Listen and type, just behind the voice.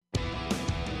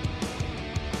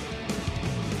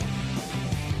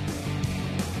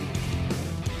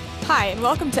Hi, and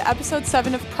welcome to episode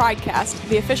 7 of Pridecast,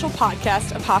 the official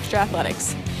podcast of Hofstra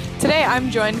Athletics. Today I'm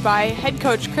joined by head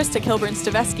coach Krista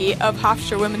Kilburn-Steveskey of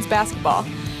Hofstra Women's Basketball.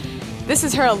 This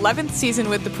is her 11th season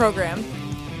with the program.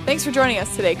 Thanks for joining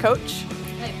us today, Coach.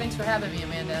 Hey, thanks for having me,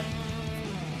 Amanda.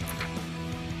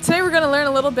 Today we're going to learn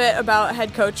a little bit about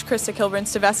head coach Krista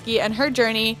Kilburn-Steveskey and her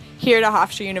journey here to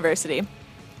Hofstra University.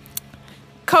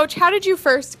 Coach, how did you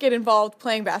first get involved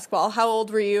playing basketball? How old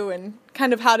were you, and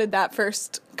kind of how did that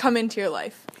first come into your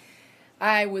life?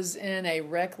 I was in a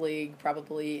rec league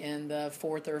probably in the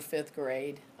 4th or 5th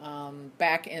grade,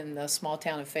 back in the small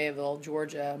town of Fayetteville,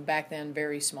 Georgia. Back then,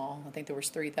 very small. I think there was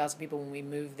 3,000 people when we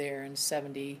moved there in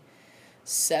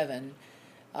 77.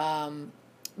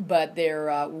 But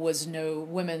there was no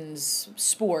women's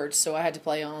sports, so I had to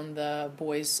play on the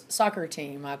boys' soccer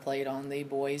team. I played on the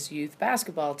boys' youth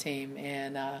basketball team,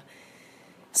 and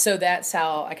so that's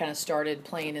how I kind of started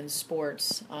playing in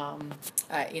sports.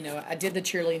 I did the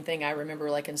cheerleading thing. I remember,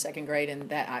 like in 2nd grade, and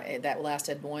that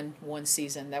lasted one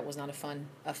season. That was not a fun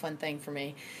thing for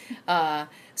me.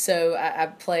 So I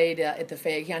played at the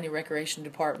Fayette County Recreation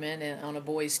Department and on a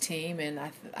boys' team, and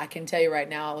I can tell you right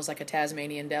now, I was like a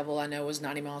Tasmanian devil. I know it was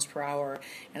 90 miles per hour,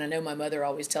 and I know my mother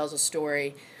always tells a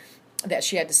story that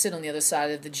she had to sit on the other side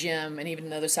of the gym and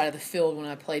even the other side of the field when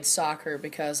I played soccer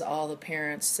because all the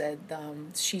parents said,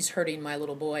 she's hurting my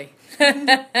little boy. So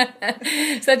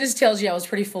that just tells you I was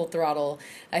pretty full throttle,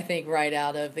 I think, right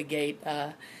out of the gate.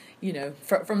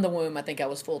 From the womb, I think I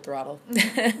was full throttle.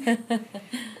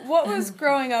 What was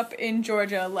growing up in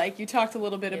Georgia like? You talked a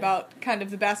little bit about kind of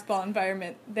the basketball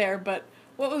environment there, but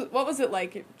what was it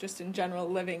like just in general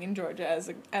living in Georgia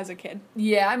as a kid?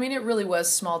 Yeah, I mean, it really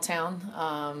was small town.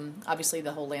 Obviously,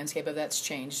 the whole landscape of that's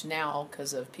changed now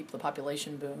because of the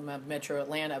population boom of Metro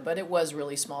Atlanta, but it was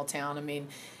really small town. I mean,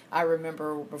 I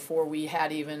remember before we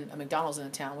had even a McDonald's in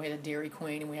the town, we had a Dairy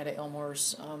Queen and we had a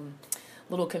Elmore's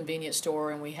little convenience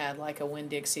store, and we had like a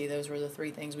Winn-Dixie. Those were the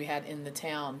 3 things we had in the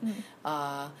town.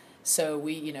 Mm-hmm. So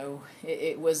we,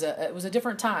 it was a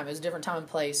different time. It was a different time and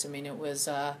place. I mean, it was.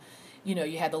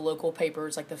 You had the local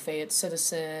papers like the Fayette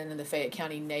Citizen and the Fayette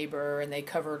County Neighbor, and they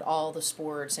covered all the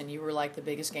sports, and you were like the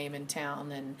biggest game in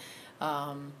town. And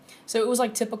so it was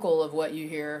like typical of what you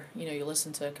hear. You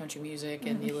listen to country music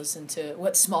and you listen to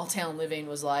what small town living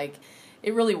was like.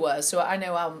 It really was. So I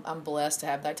know I'm blessed to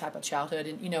have that type of childhood.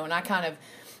 And, and I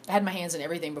had my hands in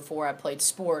everything before I played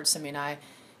sports. I mean,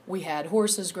 we had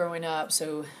horses growing up,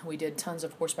 so we did tons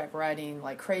of horseback riding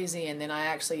like crazy, and then I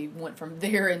actually went from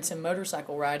there into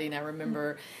motorcycle riding. I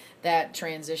remember that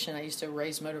transition. I used to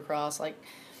race motocross,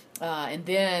 and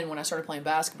then when I started playing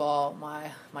basketball,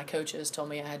 my coaches told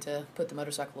me I had to put the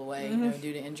motorcycle away,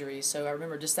 due to injuries. So I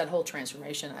remember just that whole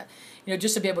transformation.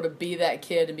 Just to be able to be that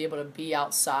kid and be able to be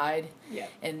outside. Yeah.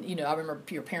 And I remember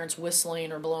your parents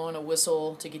whistling or blowing a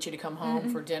whistle to get you to come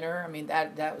home for dinner. I mean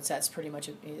that's pretty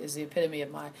much is the epitome of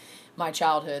my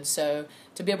childhood. So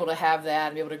to be able to have that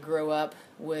and be able to grow up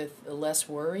with less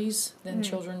worries than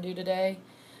children do today.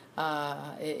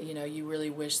 You really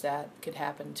wish that could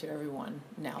happen to everyone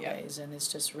nowadays, and it's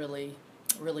just really,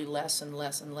 really less and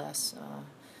less and less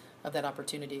of that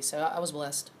opportunity. So I was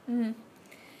blessed. Mm-hmm.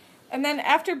 And then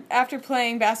after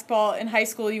playing basketball in high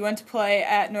school, you went to play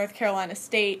at North Carolina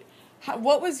State.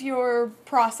 What was your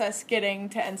process getting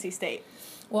to NC State?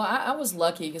 Well, I was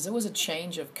lucky because it was a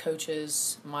change of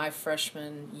coaches my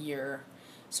freshman year.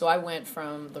 So I went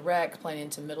from the rec playing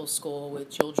into middle school with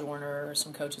Jill Joyner,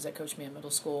 some coaches that coached me in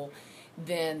middle school.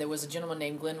 Then there was a gentleman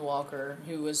named Glenn Walker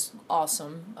who was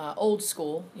awesome, old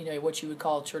school, what you would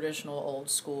call traditional old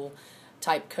school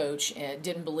type coach, and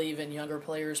didn't believe in younger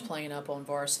players playing up on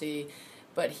varsity.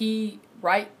 But he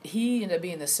ended up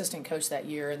being the assistant coach that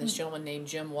year, and this gentleman named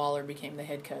Jim Waller became the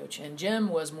head coach. And Jim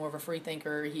was more of a free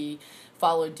thinker. He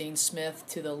followed Dean Smith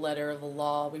to the letter of the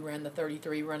law. We ran the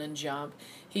 33 run and jump.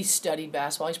 He studied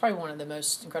basketball. He's probably one of the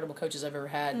most incredible coaches I've ever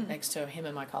had next to him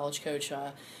and my college coach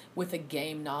with the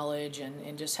game knowledge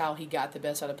and just how he got the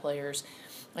best out of players.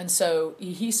 And so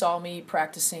he saw me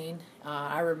practicing.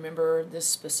 I remember this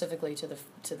specifically to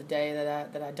the day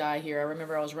that I die here. I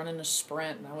remember I was running a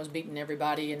sprint and I was beating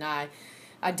everybody, and I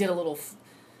did a little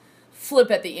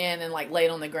flip at the end and laid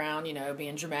on the ground,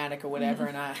 being dramatic or whatever.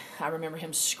 And I remember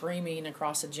him screaming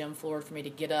across the gym floor for me to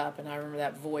get up, and I remember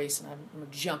that voice, and I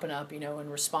remember jumping up,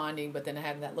 and responding, but then I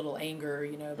had that little anger,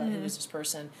 about who was this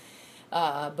person.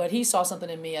 But he saw something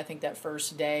in me, I think, that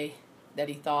first day that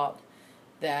he thought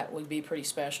that would be pretty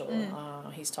special.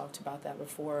 He's talked about that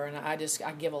before, and I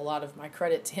give a lot of my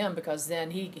credit to him because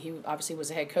then he obviously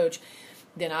was a head coach.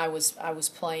 Then I was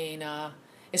playing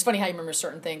it's funny how you remember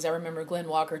certain things. I remember Glenn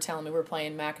Walker telling me we were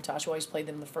playing McIntosh. We always played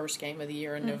them the first game of the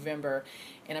year in November.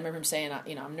 And I remember him saying,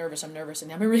 I'm nervous. And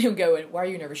I remember him going, why are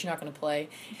you nervous? You're not going to play.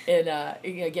 And,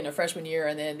 again, a freshman year.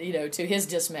 And then, to his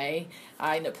dismay,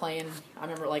 I ended up playing, I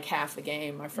remember like half the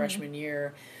game my freshman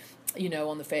year,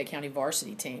 on the Fayette County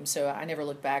varsity team. So I never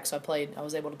looked back. So I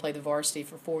was able to play the varsity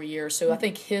for 4 years. So I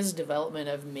think his development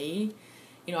of me,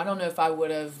 I don't know if I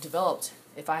would have developed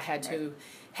if I had to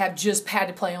have just had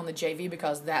to play on the JV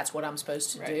because that's what I'm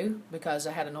supposed to do, because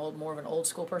I had more of an old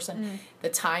school person. The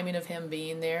timing of him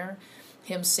being there,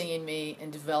 him seeing me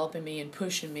and developing me and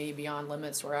pushing me beyond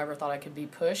limits where I ever thought I could be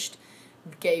pushed,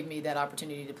 gave me that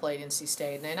opportunity to play at NC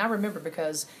State. And I remember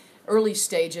because early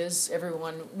stages,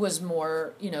 everyone was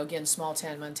more, again, small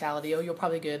town mentality. Oh, you're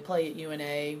probably good. Play at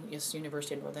UNA,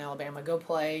 University of Northern Alabama. Go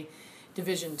play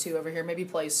Division II over here, maybe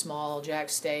play small Jack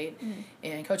State.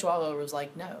 And Coach Wallow was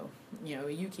like, no,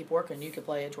 you keep working. You could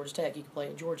play at Georgia Tech, you could play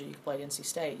at Georgia, you could play at NC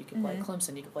State, you could play at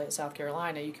Clemson, you could play at South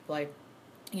Carolina, you could play,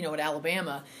 at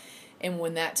Alabama. And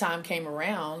when that time came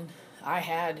around, I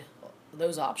had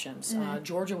those options.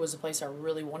 Georgia was the place I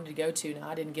really wanted to go to. Now,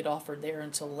 I didn't get offered there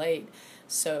until late,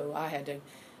 so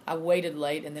I waited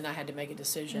late, and then I had to make a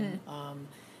decision.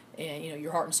 And,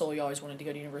 your heart and soul, you always wanted to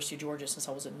go to University of Georgia since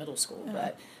I was in middle school.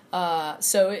 But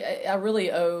so I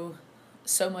really owe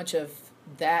so much of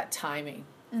that timing.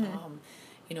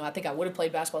 I think I would have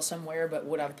played basketball somewhere, but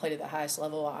would I have played at the highest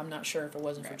level? I'm not sure if it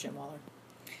wasn't for Jim Waller.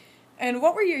 And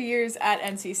what were your years at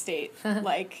NC State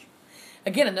like?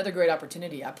 Again, another great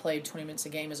opportunity. I played 20 minutes a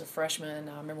game as a freshman.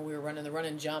 I remember we were running the run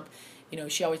and jump.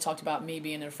 She always talked about me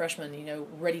being a freshman,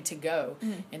 ready to go.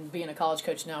 And being a college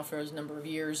coach now for a number of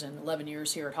years and 11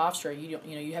 years here at Hofstra,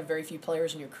 you have very few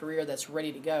players in your career that's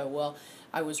ready to go. Well,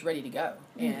 I was ready to go.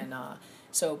 And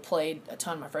so played a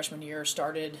ton my freshman year,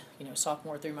 started,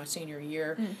 sophomore through my senior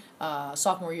year.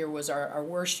 Sophomore year was our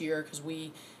worst year because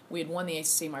we had won the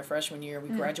ACC my freshman year. We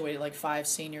graduated like 5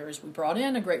 seniors. We brought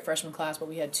in a great freshman class, but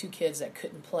we had 2 kids that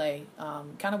couldn't play.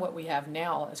 Kind of what we have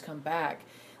now has come back.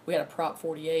 We had a Prop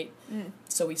 48,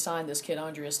 so we signed this kid,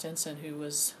 Andrea Stinson, who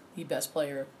was the best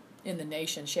player in the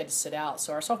nation. She had to sit out.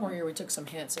 So our sophomore year, we took some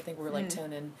hints. I think we were like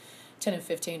 10 and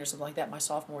 15 or something like that my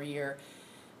sophomore year.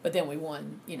 But then we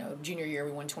won, junior year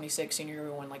we won 26, senior year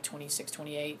we won like 26,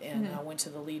 28, and I went to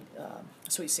the lead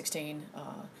Sweet 16.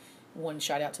 One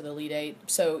shot out to the Elite Eight.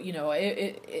 So,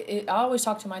 I always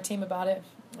talk to my team about it.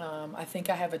 I think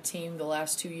I have a team the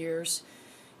last 2 years,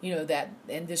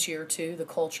 and this year too, the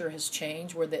culture has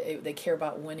changed where they care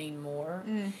about winning more.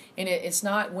 And it's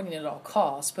not winning at all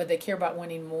costs, but they care about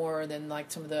winning more than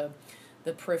like some of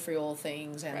the peripheral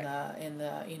things and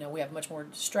we have much more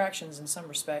distractions in some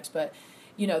respects. But,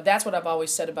 that's what I've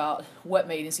always said about what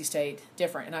made NC State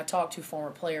different. And I talked to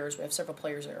former players. We have several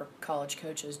players that are college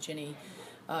coaches. Jenny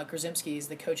Grzymski is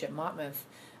the coach at Monmouth.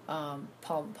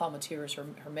 Paul Mateer is her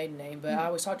maiden name, but I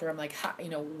always talk to her. I'm like,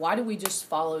 why do we just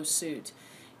follow suit?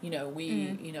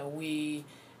 We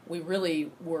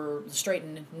really were straight as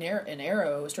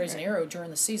an arrow during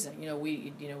the season.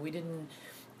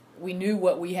 We knew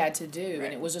what we had to do,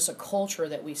 and it was just a culture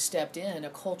that we stepped in, a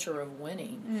culture of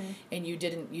winning, and you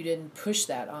didn't push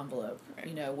that envelope,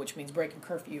 which means breaking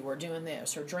curfew or doing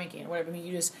this or drinking or whatever. I mean,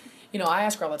 you just, I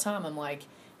ask her all the time. I'm like,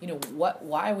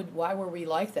 why were we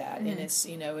like that? And it's,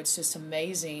 it's just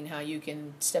amazing how you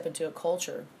can step into a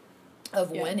culture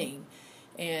of winning.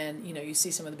 And, you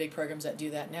see some of the big programs that do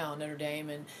that now, Notre Dame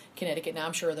and Connecticut. Now,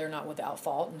 I'm sure they're not without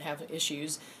fault and have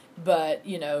issues, but,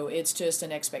 it's just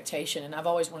an expectation. And I've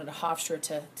always wanted a Hofstra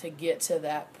to get to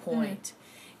that point.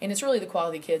 And it's really the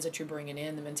quality of kids that you're bringing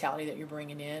in, the mentality that you're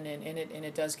bringing in, and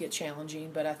it does get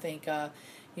challenging. But I think,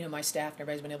 my staff and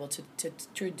everybody's been able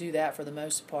to do that for the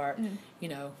most part.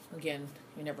 Again,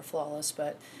 you're never flawless,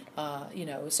 but,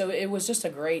 so it was just a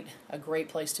great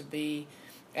place to be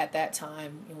at that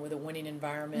time, with a winning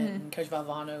environment, and Coach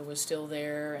Valvano was still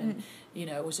there, and,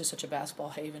 it was just such a basketball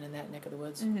haven in that neck of the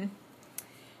woods.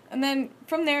 And then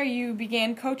from there, you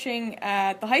began coaching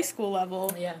at the high school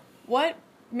level. Yeah. What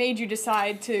made you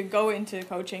decide to go into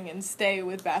coaching and stay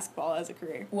with basketball as a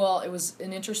career? Well, it was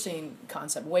an interesting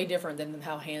concept, way different than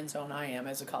how hands-on I am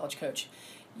as a college coach.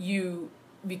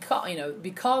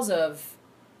 Because of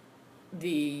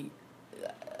the,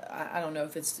 I don't know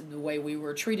if it's the way we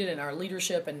were treated in our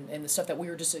leadership and the stuff that we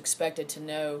were just expected to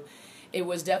know, it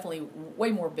was definitely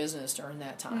way more business during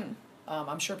that time.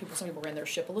 I'm sure some people ran their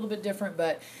ship a little bit different,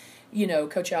 but,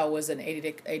 Coach Al was an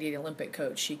 88 Olympic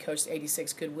coach. She coached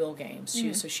 86 Goodwill games,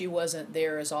 so she wasn't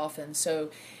there as often. So,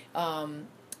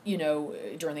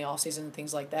 during the off season and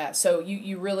things like that. So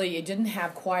you really, it didn't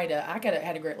have quite had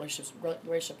a great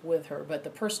relationship with her, but the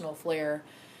personal flair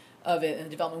of it and the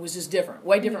development was just different,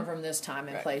 way different from this time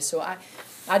and place. So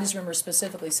I just remember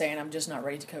specifically saying, I'm just not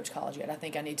ready to coach college yet. I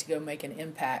think I need to go make an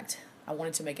impact. I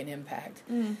wanted to make an impact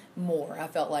more. I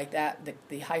felt like that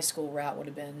the high school route would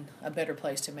have been a better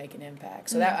place to make an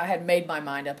impact. So that I had made my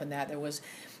mind up in that. There was,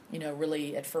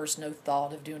 really at first no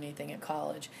thought of doing anything at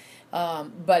college.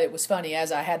 But it was funny,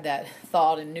 as I had that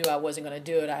thought and knew I wasn't going to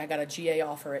do it, I got a GA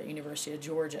offer at University of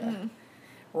Georgia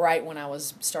right when I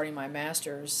was starting my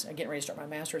master's, getting ready to start my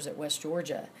master's at West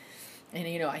Georgia.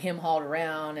 And, I hem-hawed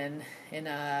around, and then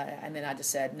I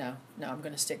just said, no, I'm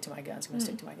going to stick to my guns. I'm going to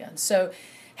stick to my guns. So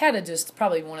had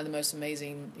probably one of the most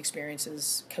amazing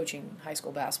experiences coaching high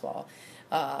school basketball.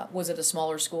 Was at a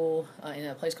smaller school in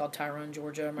a place called Tyrone,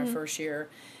 Georgia, my first year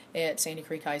at Sandy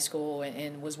Creek High School,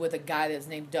 and was with a guy that's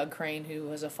named Doug Crane, who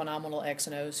was a phenomenal X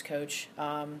and O's coach.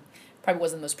 Probably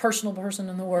wasn't the most personal person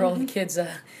in the world. The kids,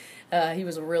 he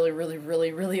was a really, really,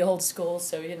 really, really old school,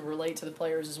 so he didn't relate to the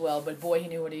players as well. But boy, he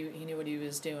knew what he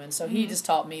was doing. So he just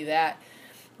taught me that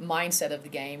mindset of the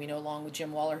game, along with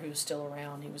Jim Waller, who's still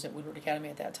around. He was at Woodward Academy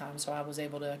at that time, so I was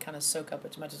able to kind of soak up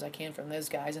as much as I can from those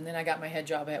guys. And then I got my head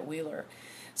job at Wheeler.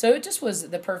 So it just was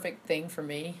the perfect thing for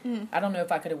me. I don't know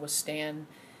if I could have withstand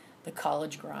the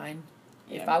college grind.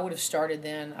 If I would have started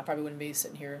then, I probably wouldn't be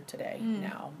sitting here today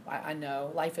now. I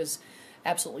know life is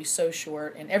absolutely so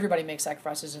short, and everybody makes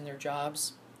sacrifices in their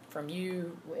jobs, from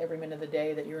you every minute of the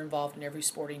day that you're involved in every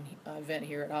sporting event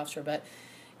here at Hofstra. But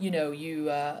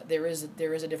there is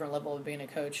a different level of being a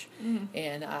coach,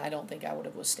 and I don't think I would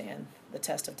have withstand the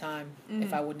test of time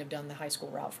if I wouldn't have done the high school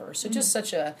route first. So just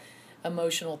such a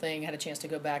emotional thing. I had a chance to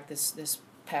go back this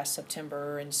past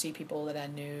September and see people that I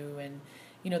knew, and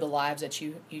the lives that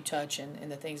you touch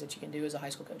and the things that you can do as a high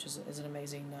school coach is an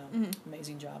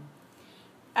amazing job.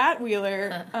 At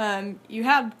Wheeler, you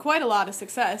had quite a lot of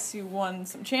success. You won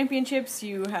some championships.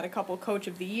 You had a couple Coach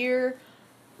of the Year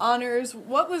honors.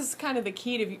 What was kind of the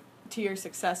key to your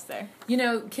success there?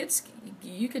 Kids,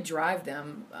 you could drive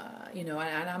them, and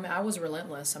I was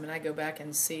relentless. I go back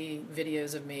and see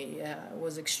videos of me.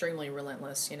 Was extremely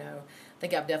relentless, I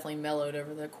think I've definitely mellowed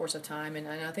over the course of time, and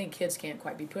I think kids can't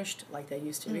quite be pushed like they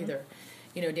used to either.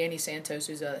 Danny Santos,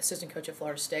 who's an assistant coach at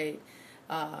Florida State,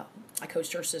 I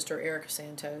coached her sister, Erica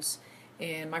Santos,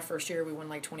 and my first year we won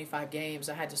like 25 games.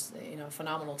 I had just, a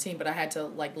phenomenal team, but I had to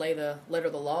lay the letter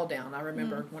of the law down. I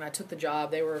remember when I took the job,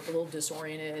 they were a little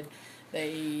disoriented.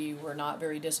 They were not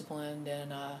very disciplined,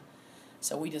 and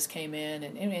so we just came in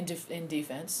and in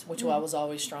defense, which I was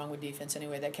always strong with defense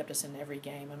anyway. That kept us in every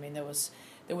game.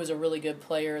 There was a really good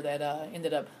player that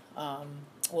ended up,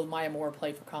 Maya Moore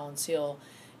played for Collins Hill.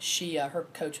 Her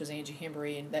coach was Angie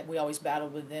Hembury, and that we always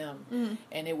battled with them.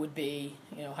 And it would be,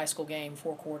 high school game,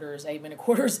 4 quarters, 8-minute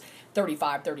quarters,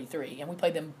 35-33. And we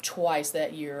played them twice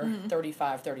that year,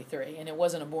 35-33. And it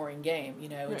wasn't a boring game,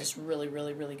 just really,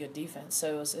 really, really good defense.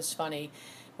 So it's funny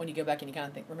when you go back and you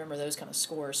kind of remember those kind of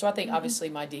scores. So I think obviously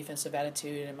my defensive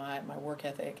attitude and my work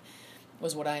ethic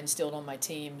was what I instilled on my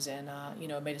teams, and,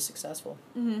 it made us successful.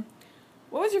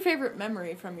 What was your favorite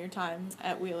memory from your time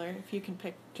at Wheeler, if you can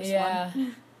pick just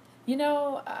one?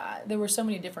 There were so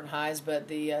many different highs, but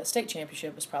the state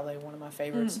championship was probably one of my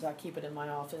favorites. I keep it in my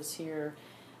office here.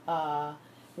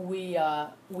 We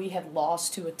had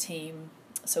lost to a team.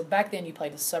 So back then you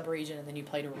played a sub-region and then you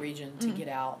played a region to get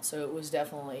out. So it was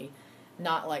definitely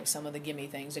not like some of the gimme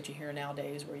things that you hear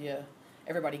nowadays where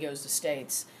everybody goes to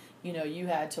states. You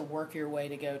had to work your way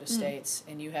to go to states,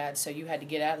 and you had to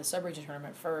get out of the sub-region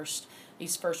tournament first,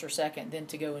 East first or second, then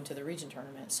to go into the region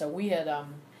tournament. So we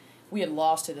had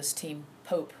lost to this team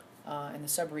Pope in the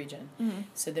sub-region.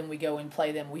 So then we go and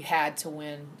play them. We had to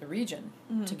win the region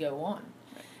to go on.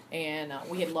 And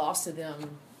we had lost to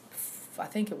them, I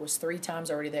think it was 3 times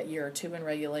already that year, 2 in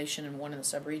regulation and 1 in the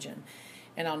sub-region.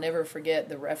 And I'll never forget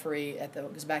the referee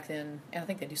because back then, and I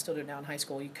think they do still do it now in high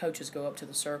school, you coaches go up to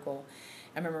the circle.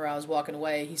 I remember I was walking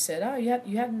away. He said, "Oh,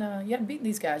 you hadn't beaten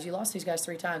these guys. You lost these guys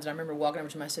 3 times." And I remember walking over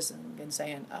to my assistant and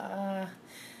saying,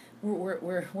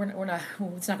 we're not.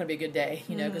 It's not going to be a good day,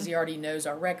 because he already knows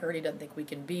our record. He doesn't think we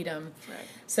can beat them. Right.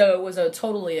 So it was a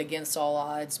totally against all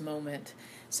odds moment.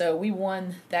 So we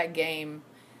won that game.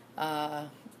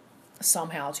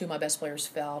 Somehow 2 of my best players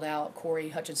fouled out. Corey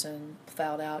Hutchinson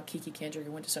fouled out. Kiki Kendrick,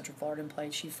 who went to Central Florida and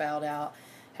played, she fouled out.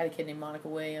 Had a kid named Monica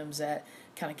Williams that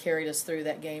kind of carried us through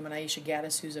that game, and Aisha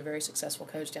Gaddis, who's a very successful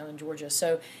coach down in Georgia.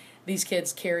 So these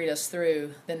kids carried us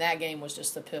through. Then that game was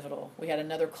just the pivotal. We had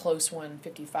another close one,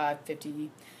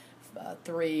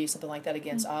 55-53, something like that,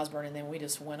 against Osborne, and then we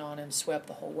just went on and swept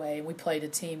the whole way. We played a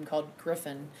team called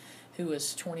Griffin, who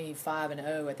was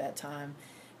 25-0 at that time,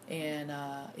 and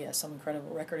some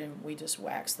incredible record, and we just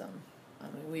waxed them.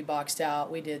 I mean, we boxed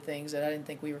out. We did things that I didn't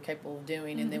think we were capable of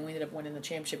doing, and then we ended up winning the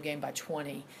championship game by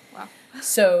 20. Wow.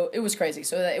 So it was crazy.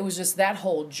 So it was just that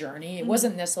whole journey. It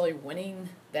wasn't necessarily winning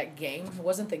that game. It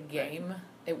wasn't the game.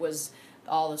 It was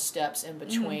all the steps in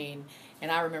between.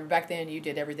 And I remember back then you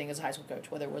did everything as a high school coach,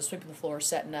 whether it was sweeping the floor,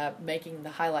 setting up, making the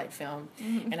highlight film.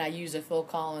 And I used a Phil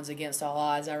Collins Against All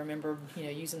Odds. I remember,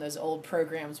 using those old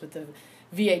programs with the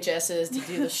VHSs to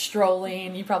do the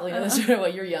strolling. You probably know this. Well,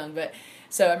 you're young, but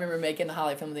so I remember making the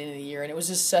highlight film at the end of the year, and it was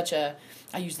just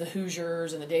I used the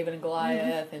Hoosiers and the David and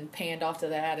Goliath and panned off to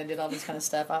that and did all this kind of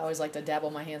stuff. I always like to dabble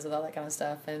my hands with all that kind of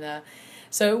stuff. And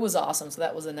so it was awesome. So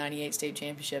that was the 98 state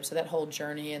championship. So that whole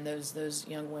journey and those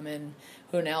young women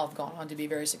who now have gone on to be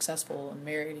very successful and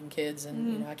married and kids.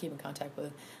 And, I keep in contact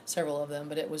with several of them.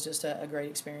 But it was just a great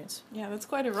experience. Yeah, that's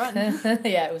quite a run.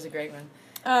 Yeah, it was a great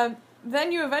run.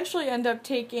 Then you eventually end up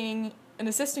taking an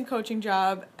assistant coaching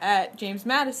job at James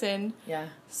Madison. Yeah.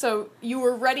 So you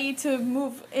were ready to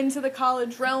move into the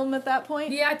college realm at that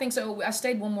point? Yeah, I think so. I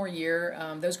stayed one more year.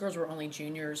 Those girls were only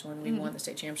juniors when we won the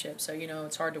state championship. So,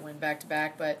 it's hard to win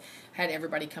back-to-back, but had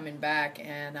everybody coming back,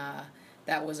 and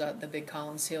that was the big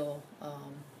Collins Hill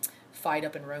fight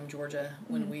up in Rome, Georgia,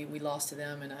 when we lost to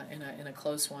them in a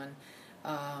close one.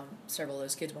 Several of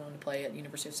those kids went on to play at the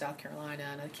University of South Carolina,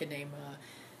 and a kid named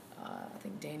I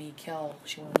think Danny Kell,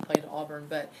 she went and played at Auburn.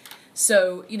 But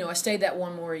so, I stayed that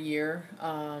one more year,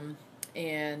 but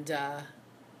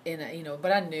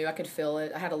I knew I could feel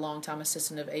it. I had a long-time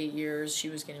assistant of 8 years. She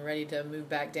was getting ready to move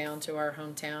back down to our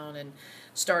hometown and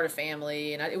start a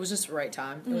family, and it was just the right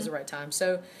time. It was the right time.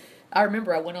 So I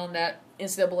remember I went on that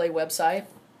NCAA website,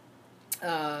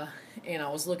 and I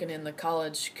was looking in the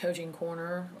college coaching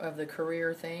corner of the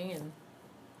career thing, and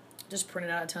just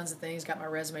printed out tons of things, got my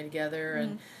resume together,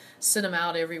 and sent them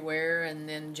out everywhere. And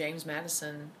then James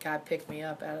Madison guy picked me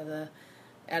up out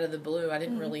of the blue. I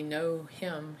didn't really know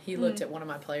him. He looked at one of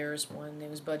my players. One name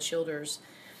was Bud Childers,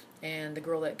 and the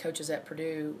girl that coaches at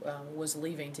Purdue was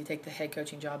leaving to take the head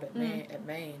coaching job at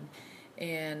Maine,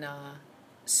 and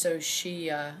so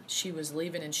she was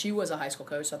leaving, and she was a high school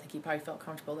coach. So I think he probably felt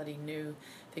comfortable that he knew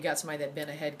if he got somebody that'd been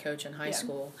a head coach in high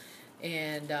school.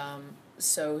 And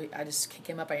so I just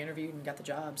came up, I interviewed and got the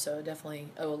job. So I definitely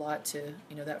owe a lot to,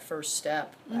 that first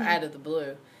step out of the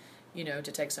blue, to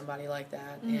take somebody like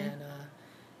that. And,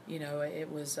 it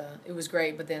was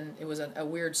great. But then it was a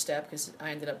weird step because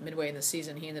I ended up midway in the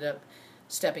season, he ended up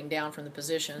stepping down from the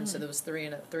position. So there was three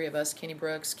of us, Kenny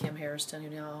Brooks, Kim Harrison,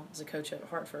 who now is a coach at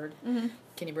Hartford.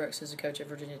 Kenny Brooks is a coach at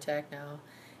Virginia Tech now.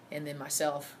 And then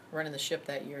myself running the ship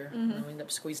that year. We ended up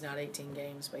squeezing out 18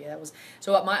 games. But yeah, that was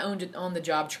so my own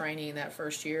on-the-job training that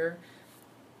first year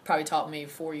probably taught me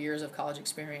 4 years of college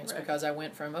experience because I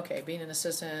went from being an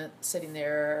assistant, sitting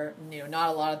there, not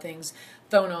a lot of things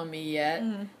thrown on me yet,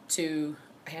 to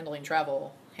handling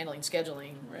travel, handling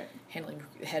scheduling, handling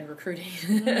head recruiting.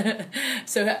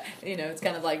 So it's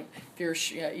kind of like if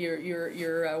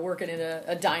you're working in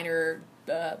a diner.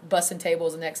 Bussing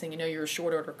tables, the next thing you know, you're a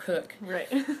short order cook. Right.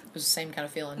 It was the same kind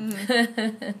of feeling.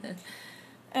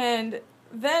 And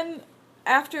then,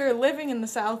 after living in the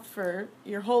South for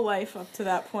your whole life up to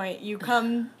that point, you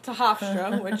come to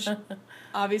Hofstra, which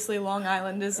obviously Long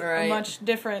Island is a much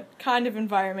different kind of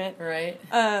environment. Right.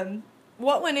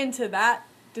 What went into that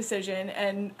decision,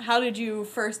 and how did you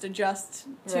first adjust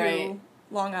to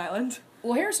Long Island?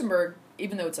 Well, Harrisonburg,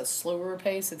 even though it's a slower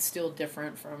pace, it's still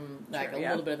different from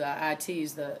little bit of the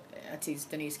ITs. The ITs,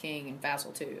 Denise King and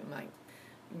Fassel too. You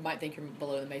might think you're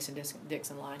below the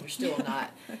Mason-Dixon line. You're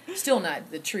still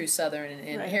not the true Southern.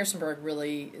 And Harrisonburg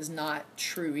really is not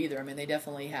true either. I mean, they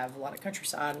definitely have a lot of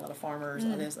countryside, a lot of farmers,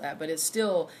 all this, that. But it's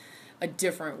still a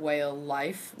different way of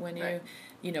life when you.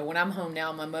 When I'm home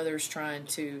now, my mother's trying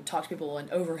to talk to people and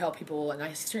overhelp people, and I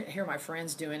hear my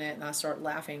friends doing it, and I start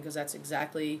laughing because that's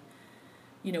exactly.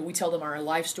 We tell them our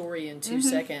life story in 2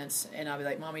 seconds, and I'll be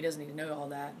like, Mommy doesn't need to know all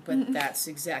that, but that's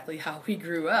exactly how we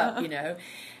grew up,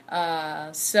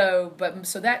 So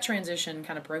that transition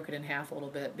kind of broke it in half a little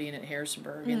bit, being at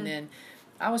Harrisonburg, and then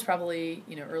I was probably,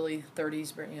 early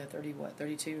 30s,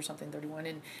 32 or something, 31,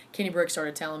 and Kenny Brooks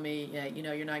started telling me,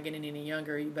 you're not getting any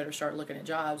younger, you better start looking at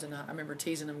jobs, and I remember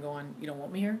teasing him going, you don't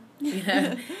want me here?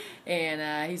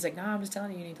 And he's like, no, I'm just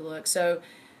telling you need to look. So,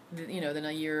 then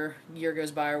a year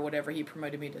goes by or whatever, he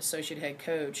promoted me to associate head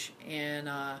coach, and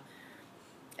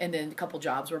then a couple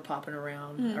jobs were popping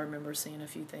around. I remember seeing a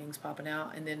few things popping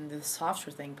out, and then this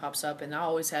Hofstra thing pops up, and I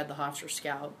always had the Hofstra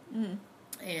Scout,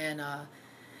 and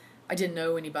I didn't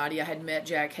know anybody. I had met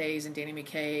Jack Hayes and Danny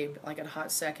McCabe like at a hot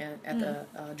second at the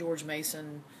George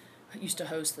Mason used to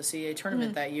host the CAA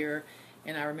tournament that year,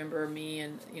 and I remember me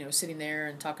and sitting there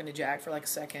and talking to Jack for like a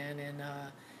second, and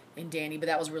Danny, but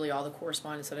that was really all the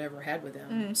correspondence that I ever had with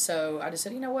him. So I just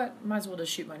said, you know what, might as well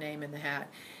just shoot my name in the hat.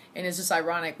 And it's just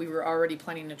ironic, we were already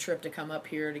planning a trip to come up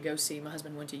here to go see, my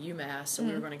husband went to UMass, so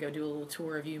we were going to go do a little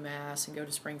tour of UMass and go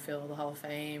to Springfield, the Hall of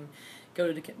Fame, go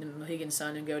to the Mohegan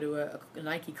Sun and go to a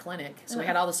Nike clinic. So we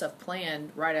had all this stuff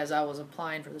planned right as I was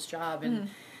applying for this job, and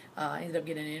I ended up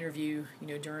getting an interview,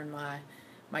 during my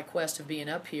quest of being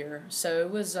up here. So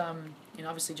it was,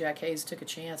 obviously Jack Hayes took a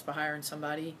chance by hiring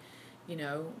somebody,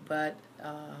 but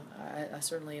I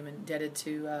certainly am indebted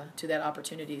to that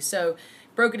opportunity. So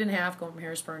broke it in half, going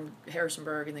from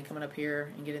Harrisonburg, and then coming up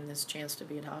here and getting this chance to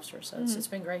be at Hofstra. So it's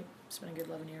been great. It's been a good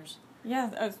 11 years.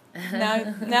 Yeah.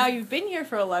 Now you've been here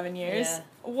for 11 years. Yeah.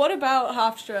 What about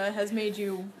Hofstra has made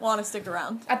you want to stick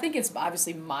around? I think it's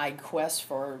obviously my quest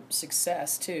for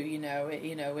success too.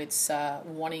 It's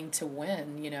wanting to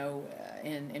win.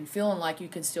 And feeling like you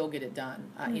can still get it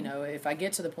done. If I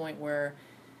get to the point where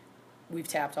we've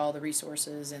tapped all the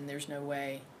resources and there's no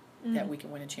way that we can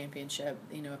win a championship,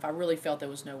 if I really felt there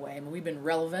was no way. I mean, we've been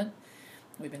relevant.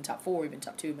 We've been top 4, we've been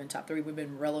top 2, we've been top 3. We've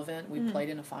been relevant. We played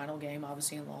in a final game,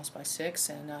 obviously, and lost by 6.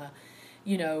 And,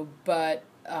 but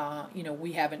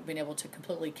we haven't been able to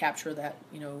completely capture that,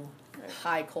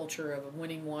 high culture of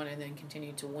winning one and then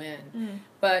continue to win.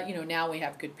 But, now we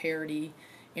have good parity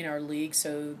in our league.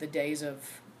 So the days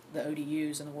of the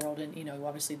ODUs in the world, and,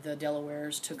 obviously the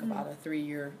Delawares took about a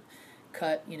 3-year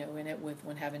cut, in it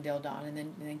when having Del Don.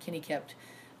 And then Kenny kept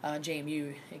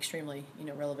JMU extremely,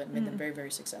 relevant and made them very,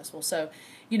 very successful. So,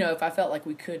 if I felt like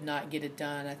we could not get it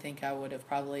done, I think I would have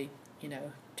probably,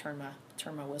 turned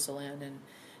my whistle in and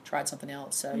tried something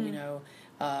else. So,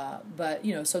 but,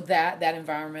 so that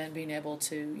environment, being able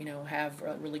to, have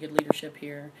really good leadership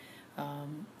here,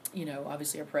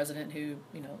 obviously our president who,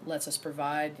 lets us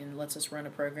provide and lets us run a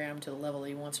program to the level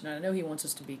he wants. And I know he wants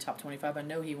us to be top 25. I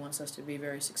know he wants us to be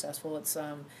very successful. It's,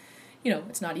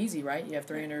 it's not easy, right? You have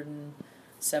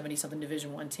 370-something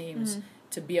Division I teams.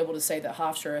 To be able to say that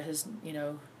Hofstra has,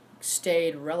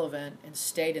 stayed relevant and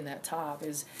stayed in that top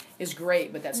is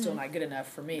great, but that's still not good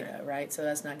enough for me, though, right? So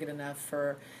that's not good enough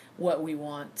for what we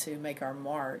want to make our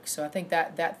mark. So I think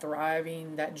that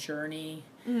thriving, that journey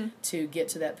to get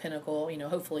to that pinnacle,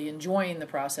 hopefully enjoying the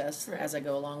process as I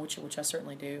go along, which I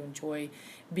certainly do. Enjoy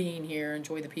being here,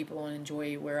 enjoy the people, and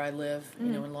enjoy where I live,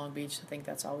 in Long Beach. I think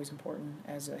that's always important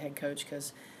as a head coach,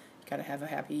 because got to have a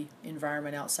happy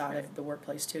environment outside of the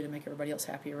workplace too to make everybody else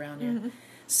happy around you.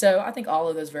 So I think all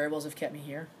of those variables have kept me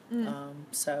here. And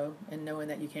knowing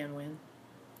that you can win.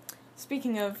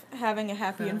 Speaking of having a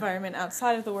happy environment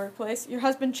outside of the workplace, your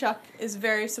husband Chuck is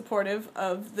very supportive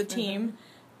of the team.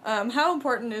 How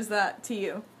important is that to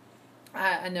you?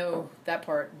 I know that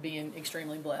part, being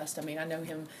extremely blessed. I mean, I know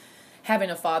him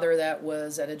having a father that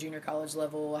was at a junior college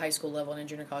level, high school level, and a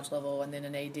junior college level, and then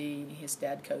an AD. His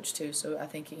dad coached too. So I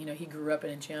think, he grew up in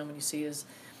a gym, and you see his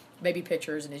baby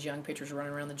pictures and his young pictures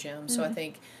running around the gym. So I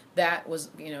think that was,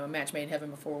 a match made in heaven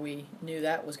before we knew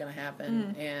that was going to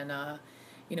happen. And,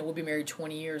 we'll be married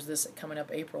 20 years this coming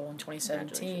up April in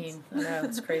 2017. I know,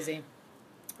 it's crazy.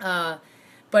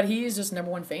 But he is just number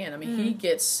one fan. I mean, he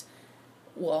gets,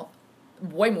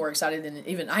 way more excited than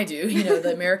even I do.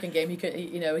 The American game,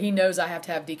 he knows I have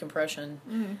to have decompression.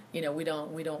 We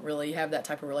don't really have that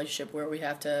type of relationship where we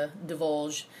have to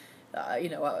divulge.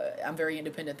 I'm a very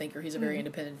independent thinker. He's a very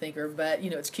independent thinker. But,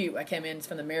 it's cute. I came in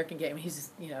from the American game, and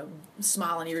he's,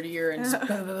 smiling ear to ear and just,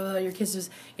 blah, blah, blah, your kisses,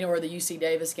 or the UC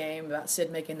Davis game about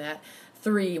Sid making that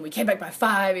 3, and we came back by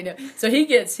 5, So he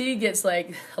gets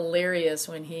like hilarious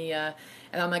when he,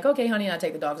 and I'm like, okay, honey, and I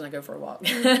take the dogs and I go for a walk.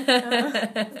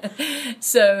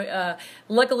 So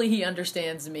luckily he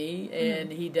understands me,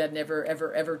 and he doesn't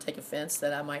ever take offense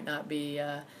that I might not be,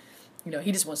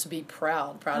 he just wants to be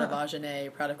proud of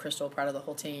Ajane, proud of Crystal, proud of the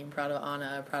whole team, proud of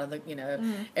Anna, proud of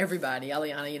the, everybody,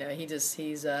 Aliana,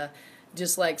 he's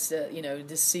just likes to,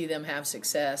 to see them have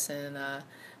success. And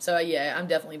so, I'm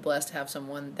definitely blessed to have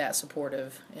someone that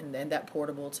supportive and that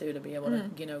portable, too, to be able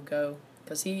to, go.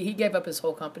 Because he gave up his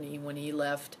whole company when he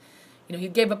left. He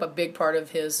gave up a big part of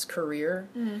his career.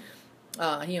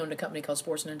 He owned a company called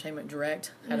Sports and Entertainment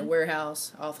Direct, had a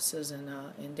warehouse, offices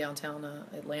in downtown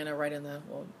Atlanta, right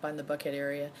by the Buckhead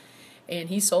area. And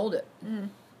he sold it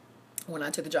when I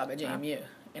took the job at JMU. Wow.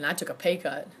 And I took a pay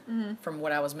cut from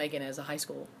what I was making as a high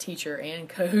school teacher and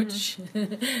coach. Wow,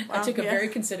 I took a very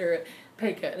considerate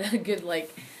pay cut, a good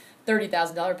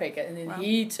 $30,000 pay cut. And then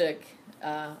he took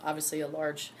obviously a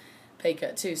large pay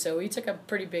cut too. So we took a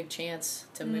pretty big chance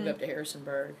to move up to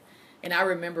Harrisonburg. And I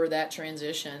remember that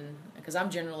transition because I'm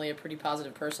generally a pretty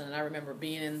positive person, and I remember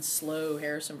being in slow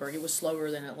Harrisonburg. It was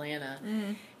slower than Atlanta.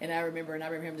 And I remember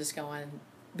him just going,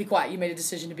 be quiet. You made a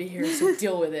decision to be here, so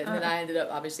deal with it. And then I ended up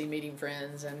obviously meeting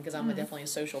friends, and because I'm definitely a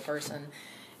social person,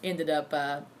 ended up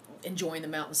enjoying the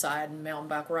mountainside and mountain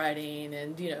bike riding,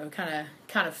 and kind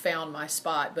of found my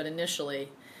spot. But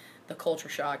initially, the culture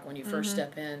shock when you first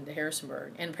step into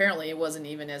Harrisonburg, and apparently it wasn't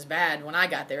even as bad when I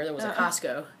got there. There was a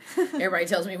Costco. Everybody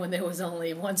tells me when there was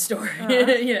only one store,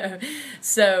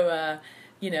 So.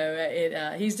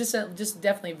 He's just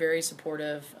definitely very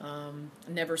supportive.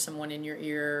 Never someone in your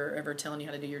ear ever telling you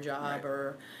how to do your job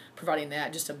or providing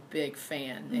that. Just a big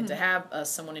fan. And to have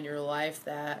someone in your life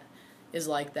that is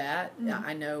like that,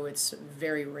 I know it's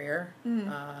very rare.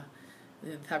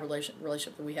 The type of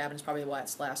relationship that we have, and it's probably why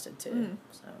it's lasted too.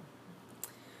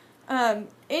 So,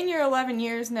 in your 11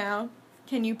 years now,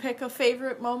 can you pick a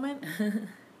favorite moment?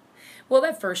 Well,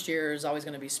 that first year is always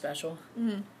going to be special.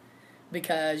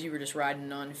 Because you were just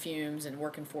riding on fumes and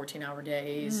working 14-hour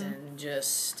days and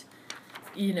just,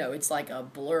 it's like a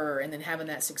blur. And then having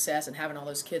that success and having all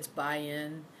those kids buy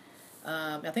in.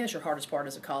 I think that's your hardest part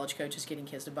as a college coach, is getting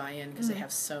kids to buy in because they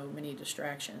have so many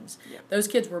distractions. Yep. Those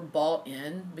kids were bought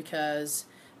in because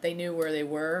they knew where they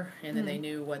were, and then they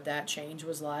knew what that change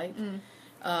was like.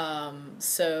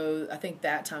 So I think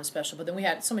that time's special. But then we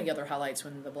had so many other highlights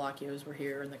when the Blockios were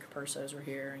here and the Capursos were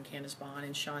here and Candace Bond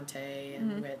and Shantae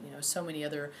and we had, so many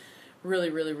other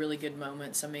really, really, really good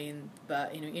moments. I mean,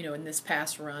 but, in this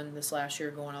past run, this last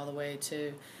year going all the way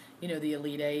to, the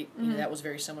Elite Eight, that was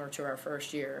very similar to our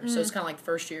first year. So it's kind of like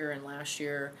first year and last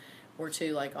year were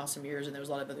two, like, awesome years, and there was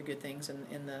a lot of other good things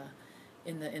in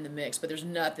the mix, but there's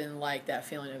nothing like that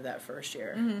feeling of that first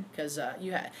year because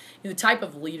you had the type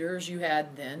of leaders you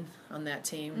had then on that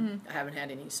team. I haven't had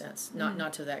any since.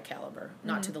 Not to that caliber,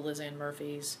 not to the Liz Ann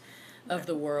Murphys of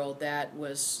the world. That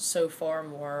was so far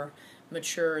more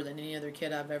mature than any other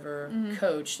kid I've ever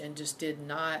coached, and just did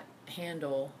not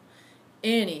handle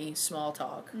any small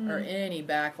talk or any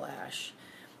backlash.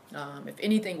 If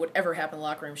anything would ever happen in the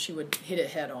locker room, she would hit it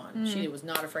head on. She was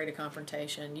not afraid of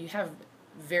confrontation. You have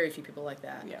very few people like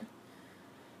that. Yeah.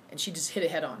 And she just hit it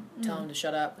head on. Tell them to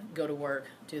shut up, go to work,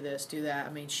 do this, do that.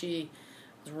 I mean, she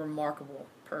was a remarkable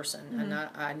person, and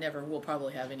I never will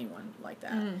probably have anyone like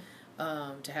that.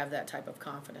 To have that type of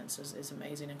confidence is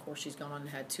amazing. And of course, she's gone on and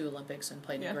had 2 Olympics and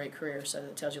played a great career, so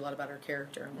that tells you a lot about her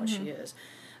character and what she is.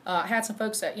 I had some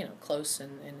folks that, close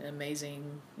and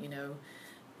amazing,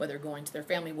 whether going to their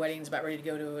family weddings, about ready to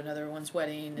go to another one's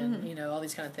wedding, and, all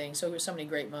these kind of things. So there were so many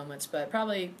great moments. But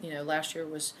probably, last year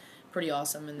was pretty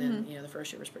awesome, and then, the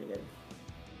first year was pretty good.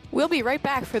 We'll be right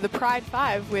back for the Pride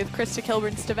 5 with Krista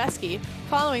Kilburn-Steveskey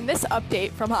following this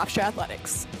update from Hofstra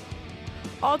Athletics.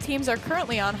 All teams are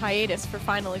currently on hiatus for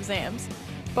final exams.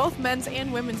 Both men's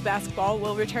and women's basketball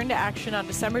will return to action on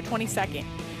December 22nd.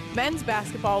 Men's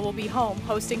basketball will be home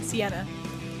hosting Siena.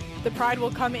 The Pride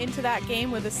will come into that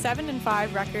game with a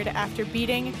 7-5 record after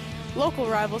beating local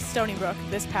rival Stony Brook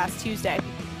this past Tuesday.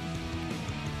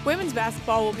 Women's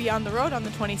basketball will be on the road on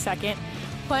the 22nd,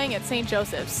 playing at St.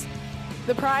 Joseph's.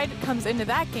 The Pride comes into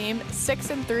that game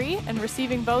 6-3 and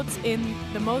receiving votes in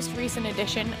the most recent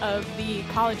edition of the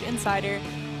College Insider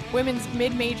Women's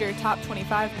Mid-Major Top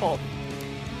 25 poll.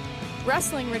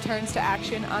 Wrestling returns to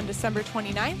action on December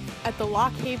 29th at the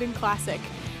Lock Haven Classic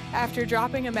after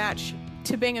dropping a match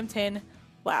to Binghamton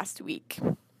last week.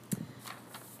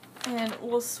 And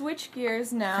we'll switch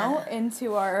gears now into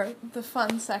the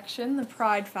fun section, the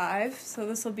Pride 5. So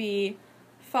this will be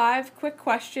 5 quick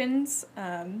questions,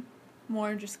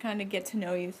 more just kind of get to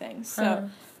know you things. So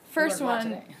first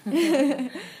one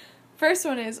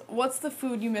is, what's the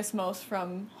food you miss most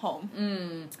from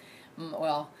home?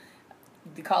 Well,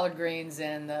 the collard greens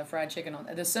and the fried chicken.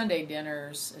 The Sunday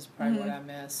dinners is probably what I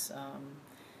miss.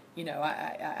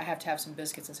 I have to have some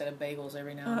biscuits instead of bagels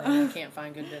every now and then. I can't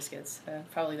find good biscuits.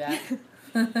 Probably that.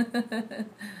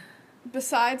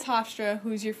 Besides Hofstra,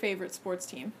 who's your favorite sports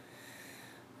team?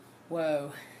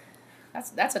 Whoa.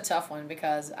 That's a tough one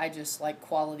because I just like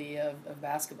quality of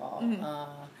basketball.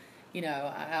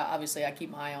 Obviously I keep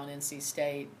my eye on NC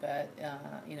State, but,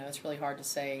 it's really hard to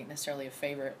say necessarily a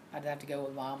favorite. I'd have to go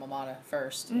with my alma mater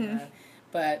first,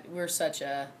 But we're such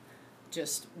a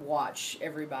just watch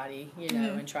everybody,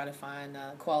 and try to find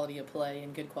quality of play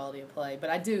and good quality of play. But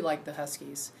I do like the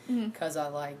Huskies because I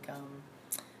like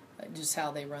just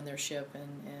how they run their ship,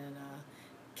 and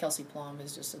Kelsey Plum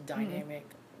is just a dynamic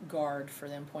guard for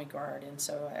them, point guard, and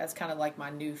so that's kind of like my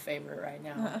new favorite right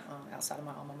now outside of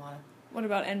my alma mater. What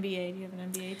about NBA? Do you have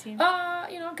an NBA team?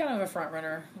 I'm kind of a front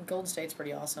runner. Golden State's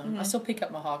pretty awesome. I still pick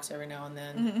up my Hawks every now and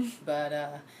then,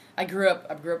 but I grew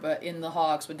up in the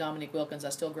Hawks with Dominique Wilkins. I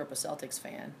still grew up a Celtics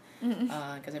fan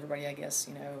because everybody, I guess,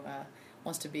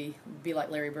 wants to be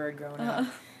like Larry Bird growing up.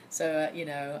 So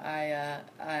I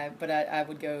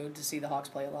would go to see the Hawks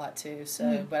play a lot too.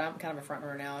 So, but I'm kind of a front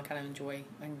runner now.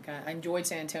 I enjoyed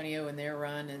San Antonio and their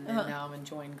run, and now I'm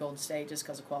enjoying Golden State just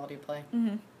because of quality of play.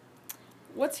 Mm-hmm.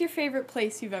 What's your favorite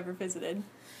place you've ever visited?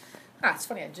 It's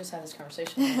funny. I just had this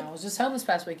conversation. I was just home this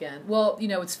past weekend. Well,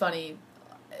 it's funny.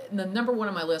 The number one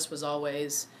on my list was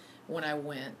always when I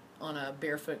went on a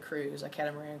barefoot cruise, a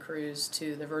catamaran cruise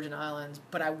to the Virgin Islands.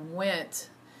 But I went.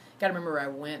 Got to remember, I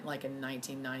went like in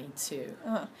 1992,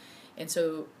 and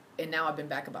now I've been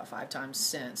back about 5 times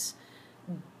since.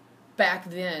 Back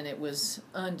then, it was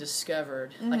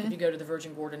undiscovered. Mm-hmm. Like if you go to the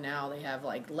Virgin Gorda now, they have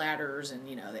like ladders, and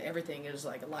everything is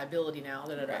like a liability now.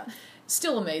 Right.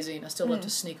 Still amazing. I still love to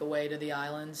sneak away to the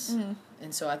islands,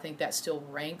 and so I think that still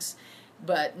ranks.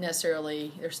 But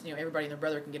necessarily, there's everybody and their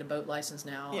brother can get a boat license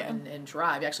now and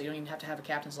drive. Actually, you don't even have to have a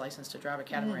captain's license to drive a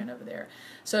catamaran over there.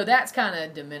 So that's kind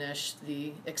of diminished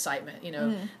the excitement,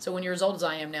 So when you're as old as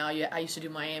I am now, I used to do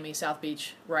Miami, South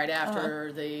Beach right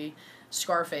after the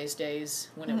Scarface days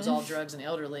when it was all drugs and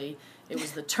elderly. It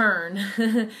was the turn.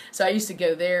 So I used to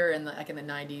go there in the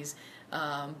 90s.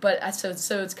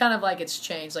 So it's kind of like it's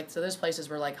changed. Like, so those places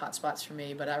were like hot spots for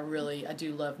me, but I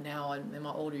do love now in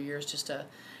my older years just to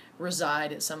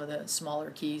reside at some of the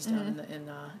smaller keys down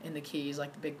in the keys,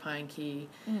 like the Big Pine Key,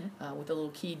 with the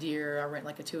little key deer. I rent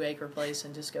like a 2-acre place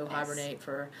and just go hibernate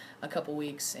for a couple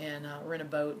weeks and rent a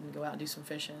boat and go out and do some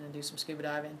fishing and do some scuba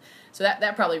diving. So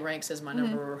that probably ranks as my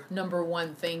number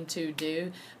one thing to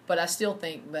do. But I still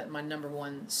think that my number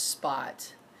one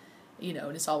spot,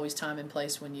 and it's always time and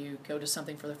place when you go to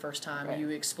something for the first time. Right. You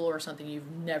explore something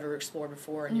you've never explored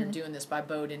before, and you're doing this by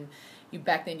boat. And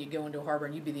back then you'd go into a harbor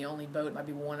and you'd be the only boat. It might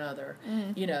be one other.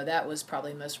 That was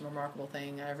probably the most remarkable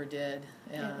thing I ever did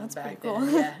that's back pretty cool.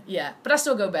 then. Yeah. But I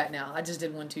still go back now. I just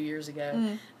did one 2 years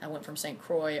ago. I went from St.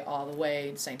 Croix all the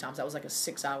way to St. Thomas. That was like a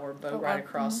 6-hour boat ride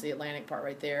across the Atlantic part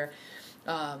right there.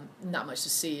 Not much to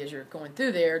see as you're going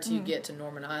through there till you get to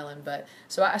Norman Island, but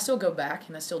so I still go back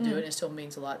and I still do it, and it still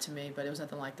means a lot to me, but it was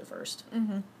nothing like the first.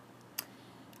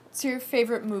 What's your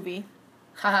favorite movie?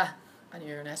 I knew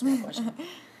you were going to ask me a question.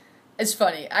 It's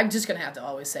funny, I'm just going to have to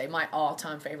always say my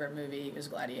all-time favorite movie is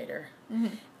Gladiator.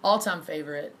 All-time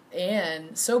favorite,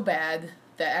 and so bad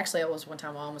that actually that was one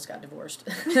time I almost got divorced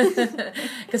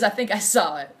because I think I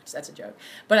saw it, which that's a joke,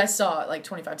 but I saw it like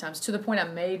 25 times to the point I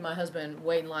made my husband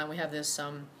wait in line. We have this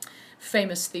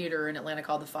famous theater in Atlanta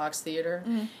called the Fox Theater,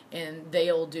 and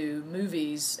they'll do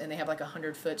movies and they have like a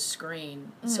 100-foot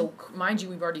screen. So mind you,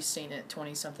 we've already seen it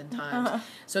 20-something times.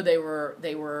 So they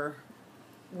were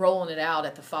rolling it out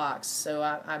at the Fox. So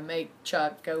I make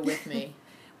Chuck go with me.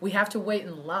 We have to wait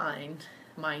in line,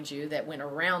 mind you, that went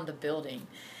around the building.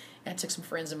 And I took some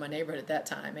friends in my neighborhood at that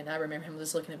time, and I remember him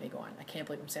just looking at me going, I can't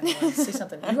believe I'm standing in line to see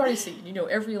something. You've already seen,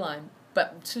 every line.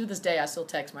 But to this day, I still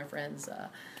text my friends,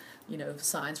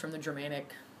 signs from the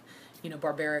Germanic,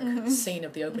 barbaric scene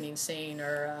of the opening scene,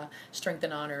 or Strength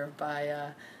and Honor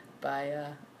by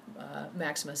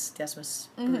Maximus Decimus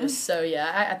Brutus. So,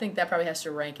 yeah, I think that probably has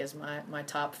to rank as my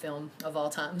top film of all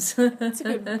times. That's a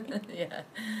good movie. Yeah.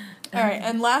 All right,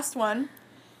 and last one.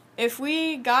 If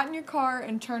we got in your car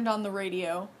and turned on the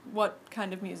radio, what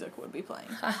kind of music would be playing?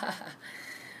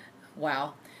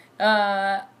 Wow.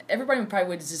 Everybody probably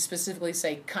would just specifically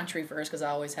say country first because I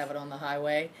always have it on the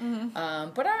highway.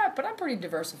 But I'm pretty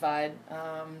diversified.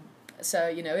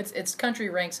 So it's country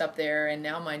ranks up there, and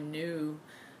now my new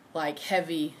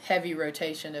heavy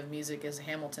rotation of music is a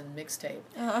Hamilton mixtape.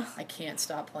 I can't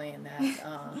stop playing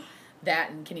that.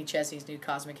 That and Kenny Chesney's new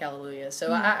Cosmic Hallelujah.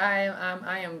 So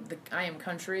I am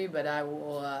country, but I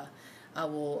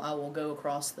will go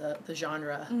across the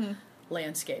genre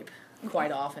landscape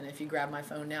quite often. If you grab my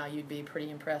phone now, you'd be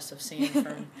pretty impressed of seeing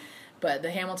from. But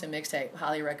the Hamilton mixtape,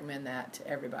 highly recommend that to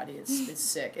everybody. It's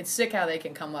sick. It's sick how they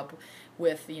can come up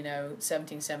with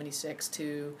 1776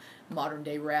 to modern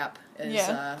day rap.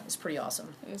 Is pretty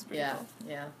awesome. It is pretty cool.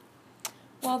 Yeah.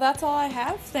 Well, that's all I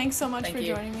have. Thanks so much for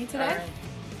joining me today. All right.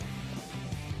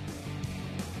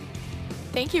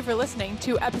 Thank you for listening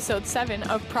to Episode 7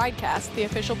 of Pridecast, the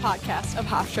official podcast of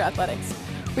Hofstra Athletics.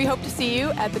 We hope to see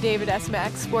you at the David S.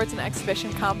 Mack Sports and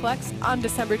Exhibition Complex on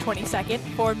December 22nd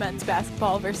for men's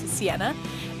basketball versus Siena,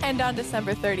 and on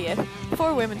December 30th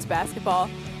for women's basketball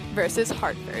versus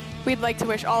Hartford. We'd like to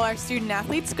wish all our student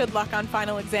athletes good luck on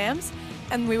final exams,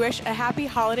 and we wish a happy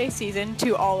holiday season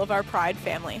to all of our Pride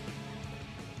family.